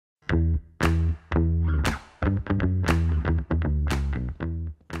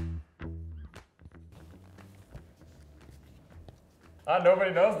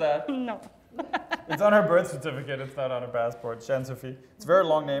Nobody knows that. No. It's on her birth certificate. It's not on her passport. Jean Sophie. It's a very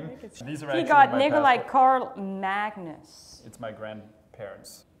long name. These are He actually got my Nikolaj passport. Carl Magnus. It's my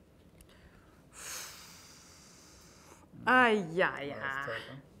grandparents. Yeah.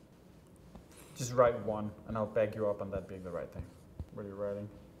 Just write one, and I'll back you up on that being the right thing. What are you writing?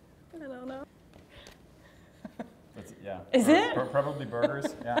 I don't know. Yeah. Is it? Probably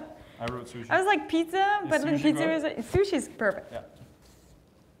burgers. Yeah. I wrote sushi. I was like pizza, but sushi pizza good? is sushi's perfect. Yeah.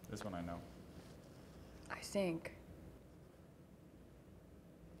 This one I know. I think.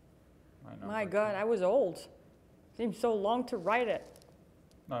 I know. My God, I was old. Seems so long to write it.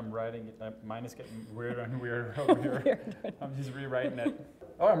 No, I'm writing it. Mine is getting weirder and weirder over here. I'm just rewriting it.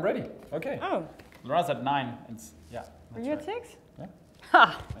 Oh, I'm ready. Okay. Oh. Laurence at 9. It's, yeah. Were you at 6? Yeah.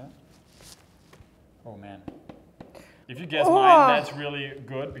 Ha! Yeah. Oh, man. If you guess mine, that's really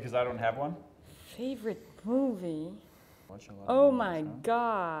good because I don't have one. Favorite movie? Watch a lot of Oh movies, my huh?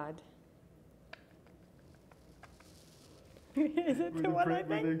 God. Is it the one I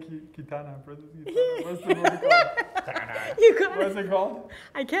think? Kitana, What's the movie called? You got What's it called?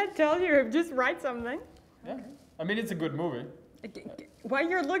 I can't tell you. Just write something. Yeah. I mean, it's a good movie. Why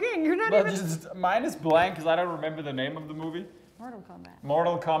you're looking? You're not But even. just, mine is blank because I don't remember the name of the movie. Mortal Kombat.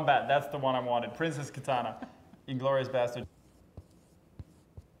 Mortal Kombat, that's the one I wanted. Princess Kitana, Inglourious Bastard.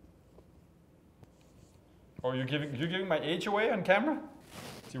 Oh, you're giving my age away on camera?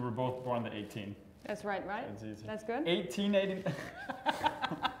 See, we're both born the 18. That's right, right? That's easy. That's good? 1880.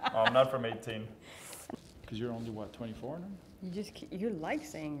 Oh, I'm not from 18. Because you're only, what, 24 now? You like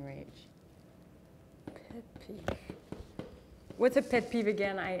saying your age. Pet peeve. What's a pet peeve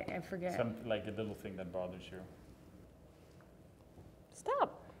again? I forget. Something like a little thing that bothers you.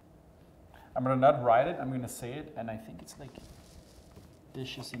 Stop. I'm gonna not write it, I'm gonna say it, and I think it's like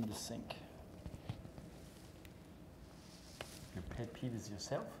dishes in the sink. Your pet peeve is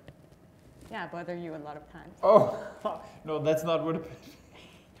yourself? Yeah, I bother you a lot of times. Oh, no, that's not what a pet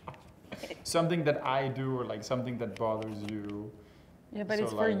peeve. Something that I do, or like something that bothers you. Yeah, but So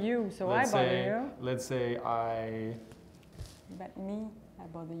it's for like, you, so I bother you. Let's say I... But me, I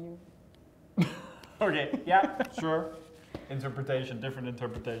bother you. Okay, yeah, sure. Interpretation, different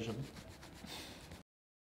interpretation.